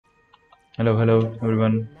Hello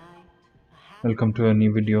everyone. Welcome to a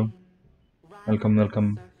new video.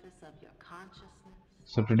 Welcome.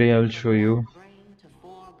 So today I will show you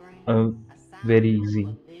a very easy,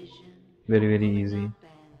 very easy,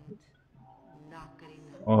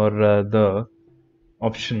 or the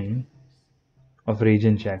option of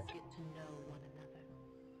region chat.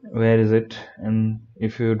 Where is it? And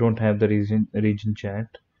if you don't have the region chat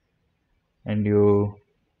and you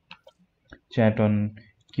chat on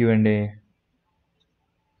Q&A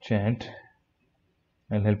chat,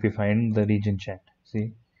 I'll help you find the region chat.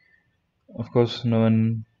 See, of course, no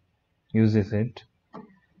one uses it.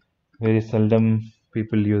 Very seldom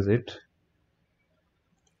people use it,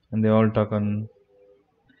 and they all talk on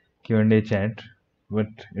Q&A chat. But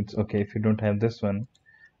it's okay if you don't have this one.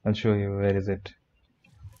 I'll show you where is it.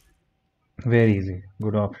 Very easy. Go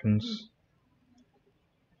to options,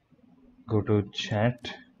 go to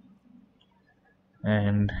chat,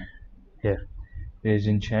 and here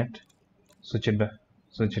region chat. Switch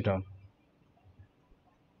it on.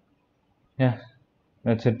 Yeah,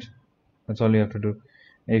 that's it. That's all you have to do.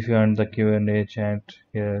 If you want the Q&A chat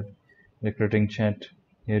here, recruiting chat,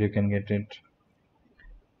 here you can get it.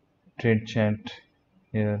 Trade chat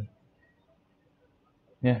here.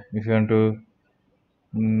 Yeah, if you want to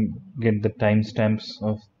get the timestamps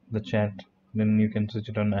of the chat, then you can switch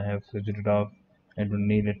it on. I have switched it off. I don't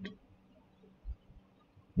need it.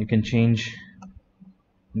 You can change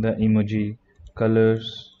the emoji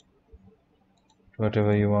colors,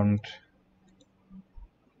 whatever you want.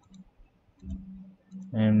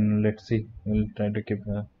 And let's see, we'll try to keep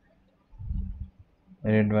a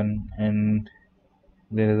red one, and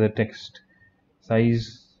there is a text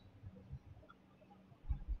size,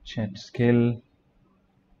 chat scale.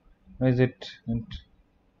 Why is it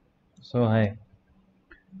so high?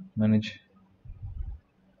 Manage.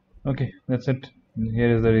 Okay, that's it.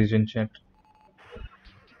 Here is the region chat.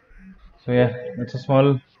 So yeah, it's a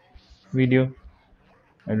small video.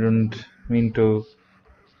 I don't mean to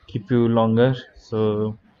keep you longer.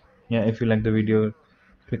 So yeah, if you like the video,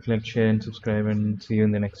 click like, share and subscribe, and see you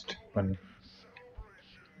in the next one.